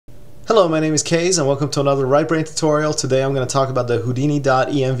Hello, my name is Kaze and welcome to another Right Brain tutorial. Today I'm going to talk about the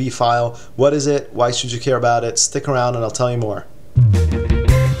Houdini.env file. What is it? Why should you care about it? Stick around and I'll tell you more.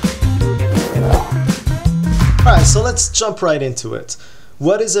 Alright, so let's jump right into it.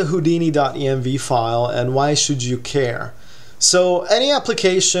 What is a Houdini.env file and why should you care? So any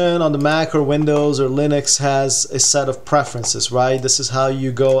application on the Mac or Windows or Linux has a set of preferences, right? This is how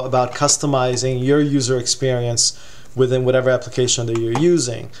you go about customizing your user experience within whatever application that you're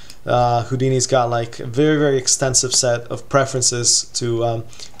using. Houdini's got like a very extensive set of preferences to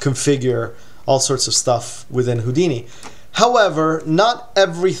configure all sorts of stuff within Houdini. However, not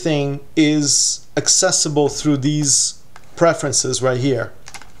everything is accessible through these preferences right here.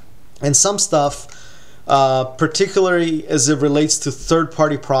 And some stuff, particularly as it relates to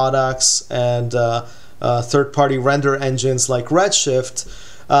third-party products and third-party render engines like Redshift,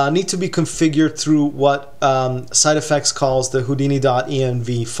 need to be configured through what SideFX calls the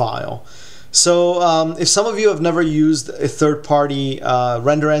Houdini.env file. So if some of you have never used a third-party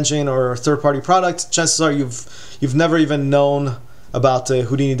render engine or third-party product, chances are you've never even known about the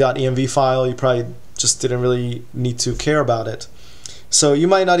Houdini.env file. You probably just didn't really need to care about it. So you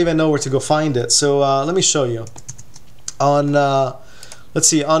might not even know where to go find it. So let me show you. Let's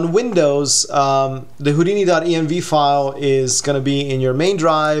see, on Windows, the Houdini.env file is going to be in your main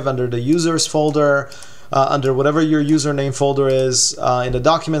drive under the users folder, under whatever your username folder is, in the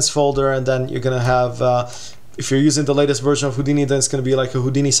documents folder, and then you're going to have, if you're using the latest version of Houdini, then it's going to be like a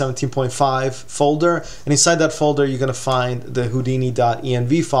Houdini 17.5 folder, and inside that folder you're going to find the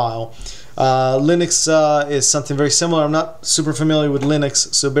Houdini.env file. Linux is something very similar. I'm not super familiar with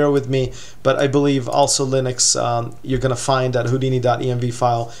Linux, so bear with me, but I believe also Linux, you're going to find that Houdini.env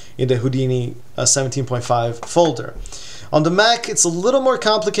file in the Houdini 17.5 folder. On the Mac, it's a little more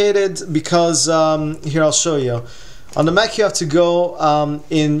complicated because, here I'll show you. On the Mac, you have to go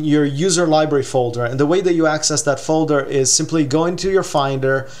in your user library folder, and the way that you access that folder is simply go into your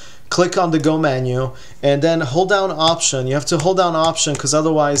Finder, click on the Go menu, and then hold down Option. You have to hold down Option because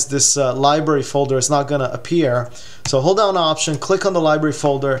otherwise this library folder is not going to appear. So hold down Option, click on the library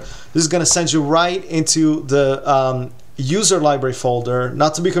folder. This is going to send you right into the user library folder,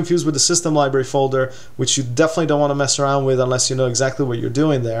 not to be confused with the system library folder, which you definitely don't want to mess around with unless you know exactly what you're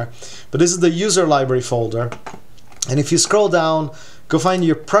doing there. But this is the user library folder. And if you scroll down, go find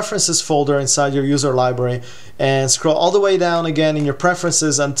your preferences folder inside your user library and scroll all the way down again in your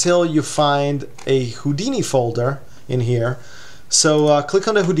preferences until you find a Houdini folder in here. So click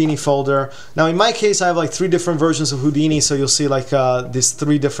on the Houdini folder. Now in my case I have like 3 different versions of Houdini, so you'll see like these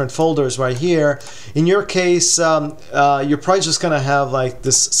 3 different folders right here. In your case you're probably just gonna have like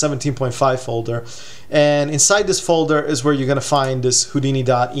this 17.5 folder, and inside this folder is where you're gonna find this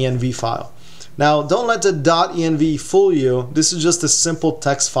Houdini.env file. Now, don't let the .env fool you. This is just a simple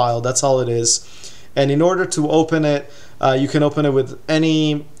text file. That's all it is. And in order to open it, you can open it with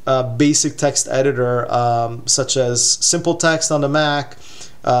any basic text editor, such as Simple Text on the Mac,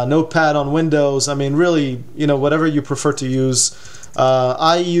 Notepad on Windows. I mean, really, you know, whatever you prefer to use.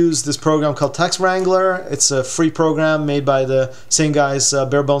 I use this program called Text Wrangler. It's a free program made by the same guys,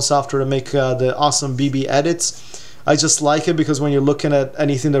 Bare Bones Software, to make the awesome BB edits. I just like it because when you're looking at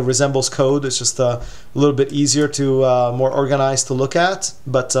anything that resembles code, it's just a little bit easier to, more organized to look at.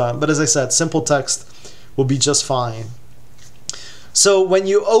 But as I said, simple text will be just fine. So when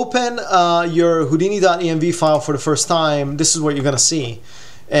you open your Houdini.env file for the first time, this is what you're going to see.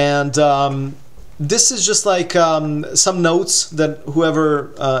 And this is just like some notes that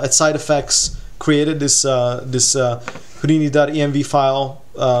whoever at SideFX created this, Houdini.env file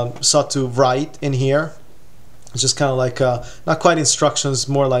sought to write in here. It's just kind of like, not quite instructions,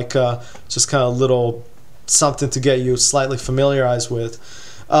 more like just kind of little something to get you slightly familiarized with.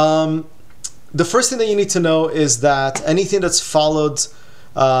 The first thing that you need to know is that anything that's followed,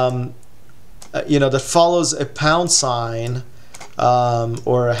 that follows a pound sign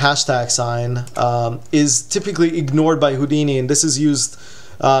or a hashtag sign is typically ignored by Houdini, and this is used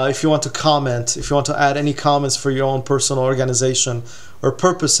if you want to comment, if you want to add any comments for your own personal organization or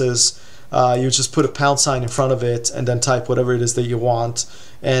purposes. You just put a pound sign in front of it and then type whatever it is that you want,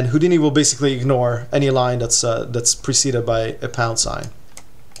 and Houdini will basically ignore any line that's preceded by a pound sign.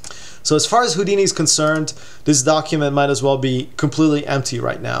 So as far as Houdini is concerned, this document might as well be completely empty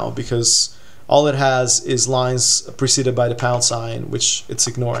right now because all it has is lines preceded by the pound sign, which it's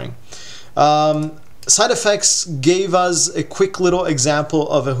ignoring. SideFX gave us a quick little example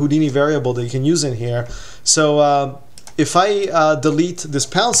of a Houdini variable that you can use in here. So if I delete this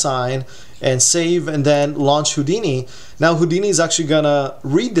pound sign and save and then launch Houdini, now Houdini is actually gonna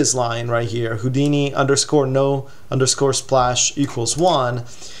read this line right here, Houdini underscore no underscore splash equals 1.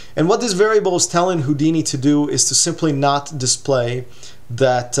 And what this variable is telling Houdini to do is to simply not display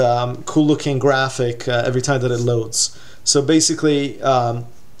that cool looking graphic every time that it loads. So basically,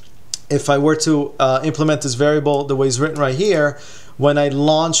 if I were to implement this variable the way it's written right here, when I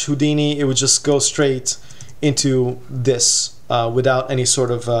launch Houdini, it would just go straight into this without any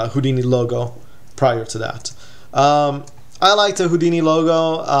sort of Houdini logo prior to that. I like the Houdini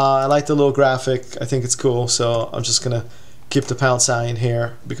logo. I like the little graphic. I think it's cool. So I'm just gonna keep the pound sign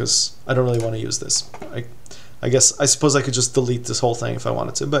here because I don't really want to use this. I suppose I could just delete this whole thing if I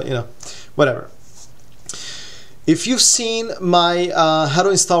wanted to, but you know, whatever. If you've seen my how to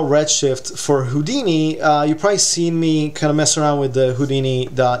install Redshift for Houdini, you've probably seen me kind of mess around with the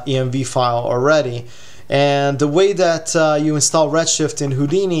Houdini.env file already. And the way that you install Redshift in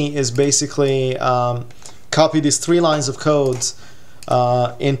Houdini is basically copy these 3 lines of code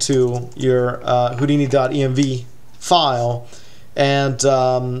into your Houdini.env file, and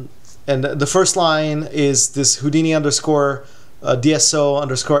the first line is this Houdini underscore DSO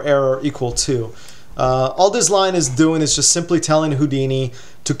underscore error equal to. All this line is doing is just simply telling Houdini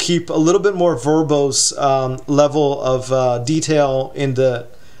to keep a little bit more verbose level of detail in the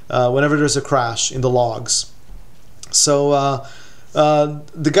whenever there's a crash in the logs. So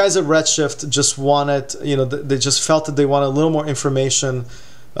the guys at Redshift just wanted, you know, they just felt that they wanted a little more information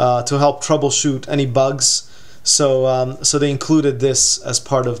to help troubleshoot any bugs. So so they included this as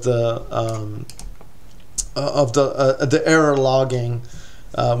part of the error logging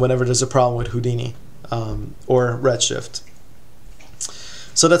whenever there's a problem with Houdini or Redshift.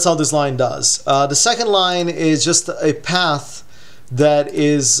 So that's all this line does. The second line is just a path that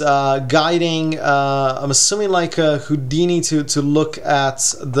is guiding, I'm assuming like Houdini to look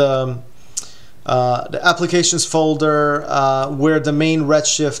at the applications folder where the main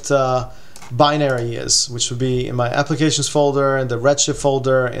Redshift binary is, which would be in my applications folder and the Redshift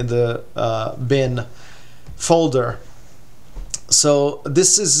folder in the bin folder. So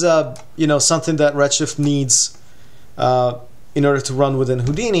this is you know, something that Redshift needs in order to run within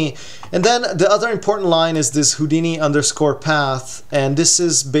Houdini. And then the other important line is this Houdini underscore path, and this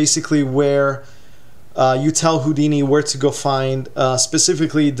is basically where you tell Houdini where to go find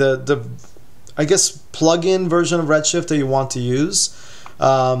specifically the I guess plugin version of Redshift that you want to use.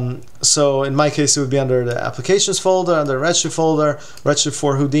 So in my case, it would be under the applications folder, under Redshift folder, Redshift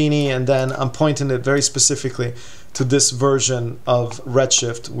for Houdini, and then I'm pointing it very specifically to this version of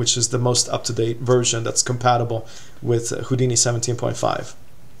Redshift, which is the most up-to-date version that's compatible with Houdini 17.5.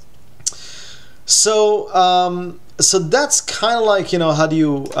 So so that's kind of like, you know, how do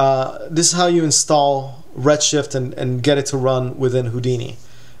you this is how you install Redshift and get it to run within Houdini.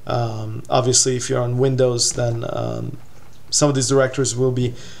 Obviously, if you're on Windows, then some of these directories will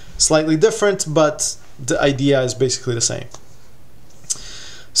be slightly different, but the idea is basically the same.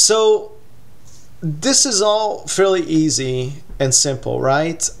 So this is all fairly easy and simple,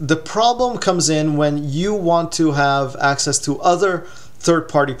 right? The problem comes in when you want to have access to other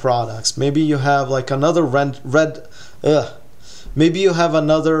third-party products. Maybe you have like another maybe you have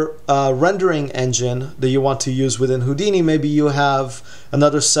another rendering engine that you want to use within Houdini. Maybe you have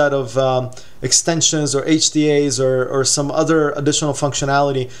another set of extensions or HDAs or some other additional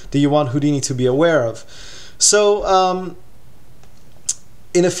functionality that you want Houdini to be aware of. So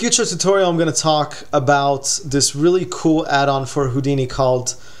in a future tutorial, I'm going to talk about this really cool add-on for Houdini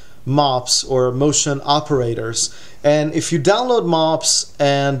called Mops, or motion operators. And if you download Mops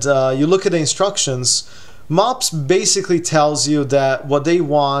and you look at the instructions, Mops basically tells you that what they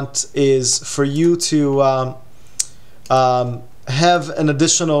want is for you to have an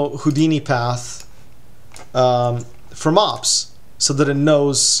additional Houdini path for Mops, so that it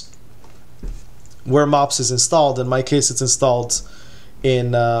knows where Mops is installed. In my case, it's installed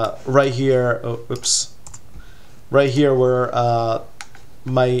in right here. Oh, oops, right here where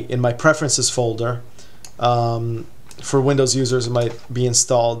in my preferences folder. For Windows users, it might be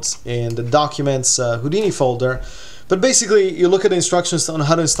installed in the Documents Houdini folder. But basically, you look at the instructions on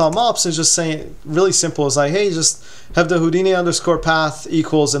how to install Mops and just saying, really simple, is like, hey, just have the Houdini underscore path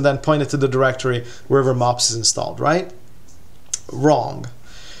equals and then point it to the directory wherever Mops is installed, right? Wrong.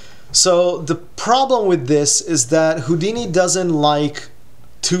 So the problem with this is that Houdini doesn't like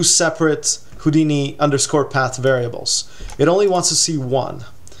 2 separate Houdini underscore path variables. It only wants to see 1.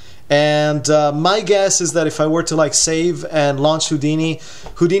 And my guess is that if I were to like save and launch Houdini,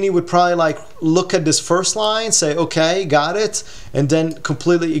 Houdini would probably like look at this first line, say, okay, got it, and then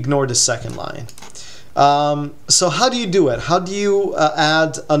completely ignore the second line. So how do you do it? How do you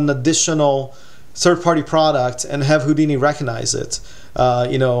add an additional third-party product and have Houdini recognize it?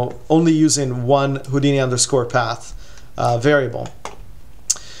 You know, only using one Houdini_path variable.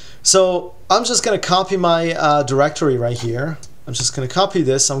 So I'm just going to copy my directory right here. I'm just going to copy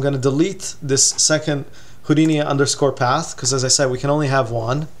this. I'm going to delete this second Houdini_path because, as I said, we can only have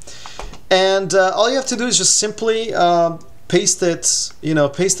one. And all you have to do is just simply paste it, you know,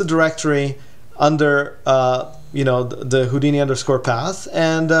 paste the directory under, you know, the Houdini_path.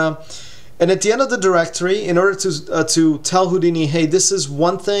 And at the end of the directory, in order to tell Houdini, hey, this is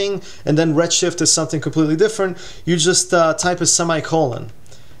one thing, and then Redshift is something completely different, you just type a semicolon.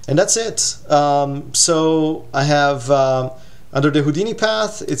 And that's it. So I have, under the Houdini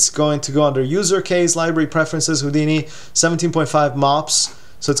path, it's going to go under user case, library preferences, Houdini, 17.5 Mops.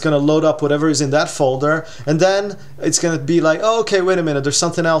 So it's going to load up whatever is in that folder. And then it's going to be like, oh, okay, wait a minute, there's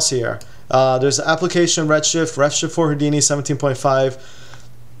something else here. There's application Redshift for Houdini,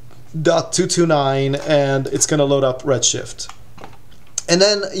 17.5.229, and it's going to load up Redshift. And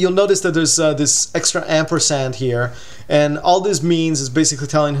then you'll notice that there's this extra ampersand here, and all this means is basically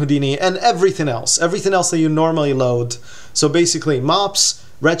telling Houdini and everything else that you normally load. So basically Mops,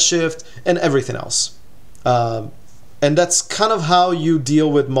 Redshift, and everything else. And that's kind of how you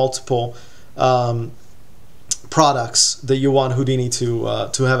deal with multiple products that you want Houdini to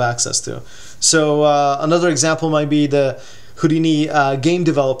have access to. So another example might be the Houdini Game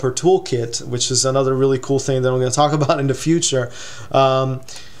Developer Toolkit, which is another really cool thing that I'm going to talk about in the future.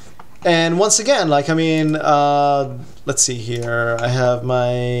 And once again, like, I mean, let's see here. I have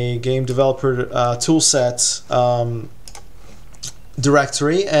my Game Developer Toolset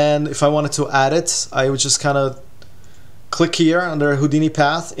directory, and if I wanted to add it, I would just kind of click here under Houdini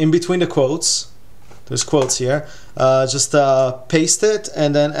path, in between the quotes. There's quotes here. Just paste it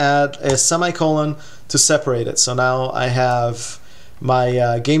and then add a semicolon to separate it. So now I have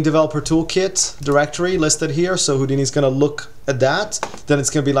my Game Developer Toolkit directory listed here. So Houdini's going to look at that. Then it's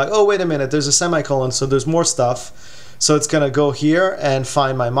going to be like, oh, wait a minute, there's a semicolon, so there's more stuff. So it's going to go here and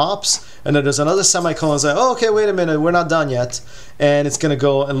find my Mops. And then there's another semicolon. It's like, oh, okay, wait a minute, we're not done yet. And it's going to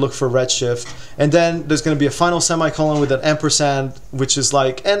go and look for Redshift. And then there's going to be a final semicolon with an ampersand, which is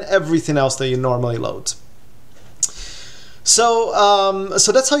like, and everything else that you normally load. So,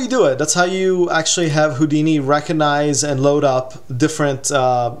 so that's how you do it. That's how you actually have Houdini recognize and load up different,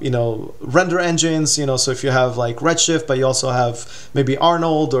 you know, render engines. You know, so if you have like Redshift, but you also have maybe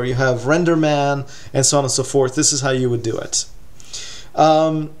Arnold, or you have RenderMan, and so on and so forth. This is how you would do it.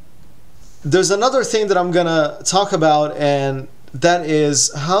 There's another thing that I'm gonna talk about, and that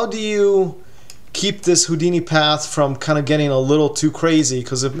is, how do you keep this Houdini path from kind of getting a little too crazy?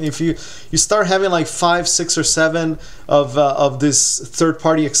 Because if you start having like 5, 6, or 7 of these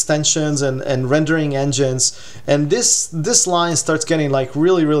third-party extensions and rendering engines, and this line starts getting like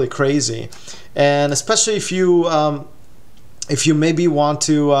really crazy. And especially if you maybe want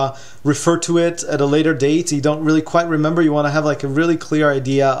to refer to it at a later date, you don't really quite remember, you want to have like a really clear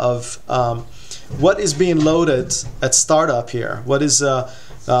idea of what is being loaded at startup here. What is you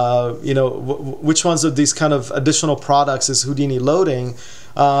know, which ones of these kind of additional products is Houdini loading?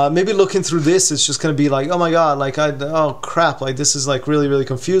 Maybe looking through this, it's just going to be like, oh my god, like oh crap, like this is like really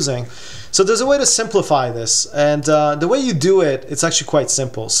confusing. So there's a way to simplify this, and the way you do it, it's actually quite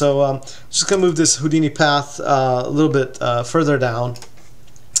simple. So I'm just going to move this Houdini path a little bit further down.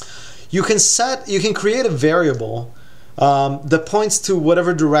 You can create a variable that points to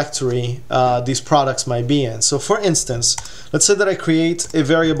whatever directory these products might be in. So for instance, let's say that I create a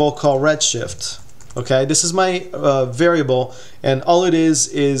variable called Redshift. Okay, this is my variable, and all it is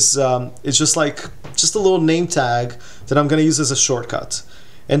it's just a little name tag that I'm going to use as a shortcut.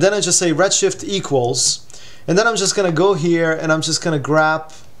 And then I just say Redshift equals, and then I'm just going to go here and I'm just going to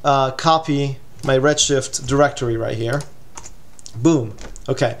grab, copy my Redshift directory right here. Boom.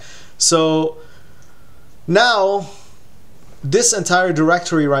 Okay, so now this entire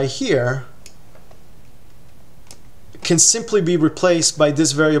directory right here can simply be replaced by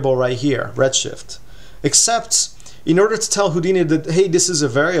this variable right here, Redshift. Except, in order to tell Houdini that, hey, this is a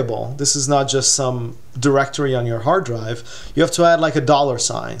variable, this is not just some directory on your hard drive, you have to add like a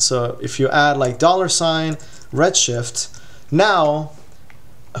 $sign. So if you add like $Redshift, now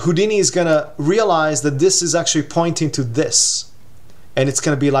Houdini is going to realize that this is actually pointing to this. And it's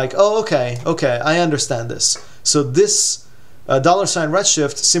going to be like, oh, okay, I understand this. So this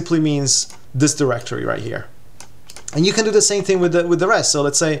 $Redshift simply means this directory right here. And you can do the same thing with the rest. So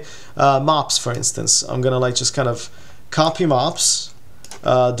let's say Mops, for instance. I'm gonna like just kind of copy Mops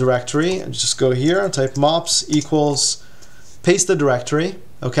directory and just go here and type Mops equals, paste the directory,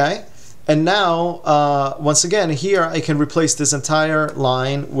 okay? And now, once again, here I can replace this entire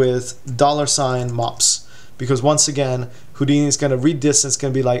line with $mops. Because once again, Houdini is going to read this and it's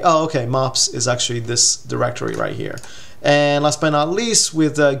going to be like, oh, okay, Mops is actually this directory right here. And last but not least,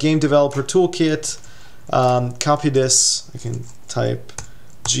 with Game Developer Toolkit, copy this. I can type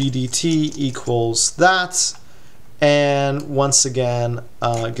GDT equals that. And once again,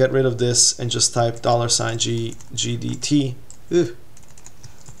 get rid of this and just type $GDT. Ooh.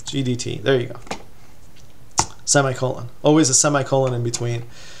 GDT, there you go. Semicolon. Always a semicolon in between.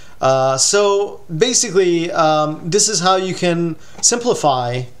 So basically, this is how you can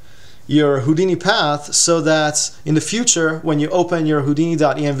simplify your Houdini path so that in the future, when you open your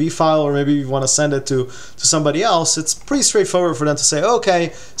Houdini.env file, or maybe you want to send it to somebody else, it's pretty straightforward for them to say,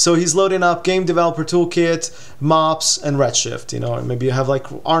 okay, so he's loading up Game Developer Toolkit, Mops, and Redshift, you know, or maybe you have like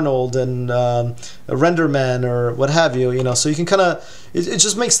Arnold and a RenderMan or what have you, you know, so you can kind of, it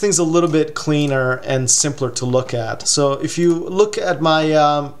just makes things a little bit cleaner and simpler to look at. So if you look at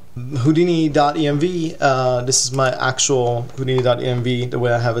my Houdini.env, this is my actual Houdini.env, the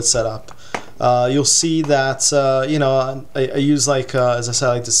way I have it set up. You'll see that, you know, I use like, as I said,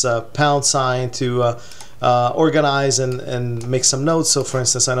 like this pound sign to organize and make some notes. So for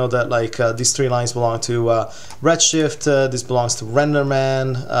instance, I know that like these three lines belong to Redshift, this belongs to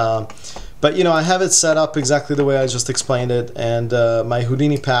RenderMan, but you know, I have it set up exactly the way I just explained it, and my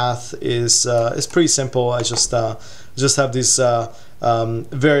Houdini path is pretty simple. I just have these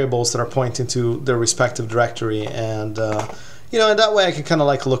variables that are pointing to their respective directory, and you know, and that way I can kind of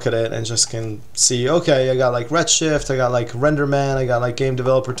like look at it and just can see, okay, I got like Redshift, I got like RenderMan, I got like Game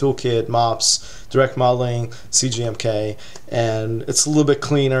Developer Toolkit, Mops, Direct Modeling, CGMK, and it's a little bit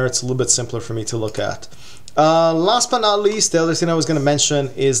cleaner, it's a little bit simpler for me to look at. Last but not least, the other thing I was going to mention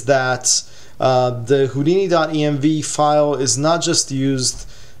is that the Houdini.env file is not just used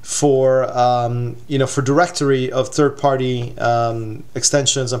for you know, for directory of third-party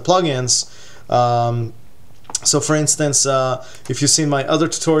extensions and plugins. So for instance, if you've seen my other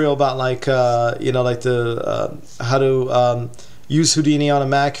tutorial about like you know, like the how to use Houdini on a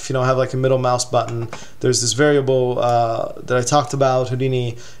Mac if you don't have like a middle mouse button, there's this variable that I talked about,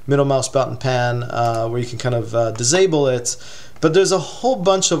 Houdini middle mouse button pan, where you can kind of disable it. But there's a whole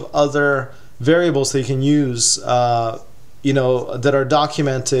bunch of other variables that you can use, you know, that are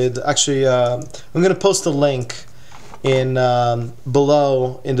documented. Actually, I'm going to post a link in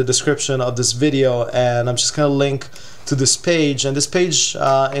below in the description of this video, and I'm just going to link to this page. And this page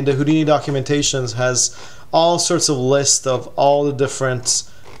in the Houdini documentations has all sorts of lists of all the different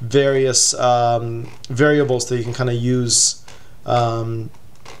various variables that you can kind of use,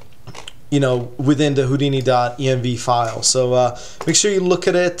 you know, within the Houdini.env file. So make sure you look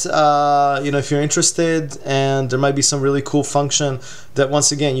at it, you know, if you're interested, and there might be some really cool function that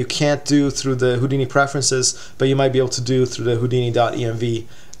once again you can't do through the Houdini preferences, but you might be able to do through the Houdini.env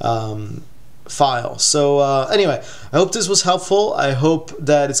file. So anyway, I hope this was helpful. I hope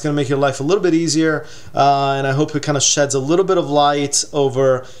that it's going to make your life a little bit easier, and I hope it kind of sheds a little bit of light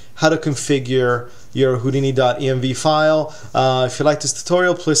over how to configure your Houdini.env file. If you like this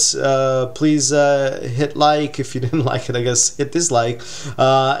tutorial, please hit like. If you didn't like it, I guess hit dislike,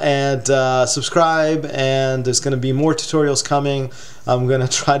 and subscribe, and there's going to be more tutorials coming. I'm going to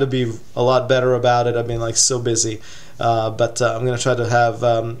try to be a lot better about it. I've been like so busy. But I'm going to try to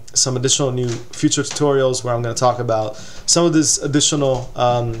have some additional new future tutorials where I'm going to talk about some of these additional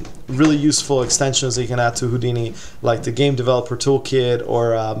really useful extensions that you can add to Houdini, like the Game Developer Toolkit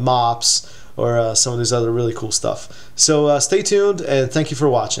or Mops or some of these other really cool stuff. So stay tuned, and thank you for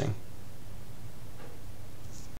watching.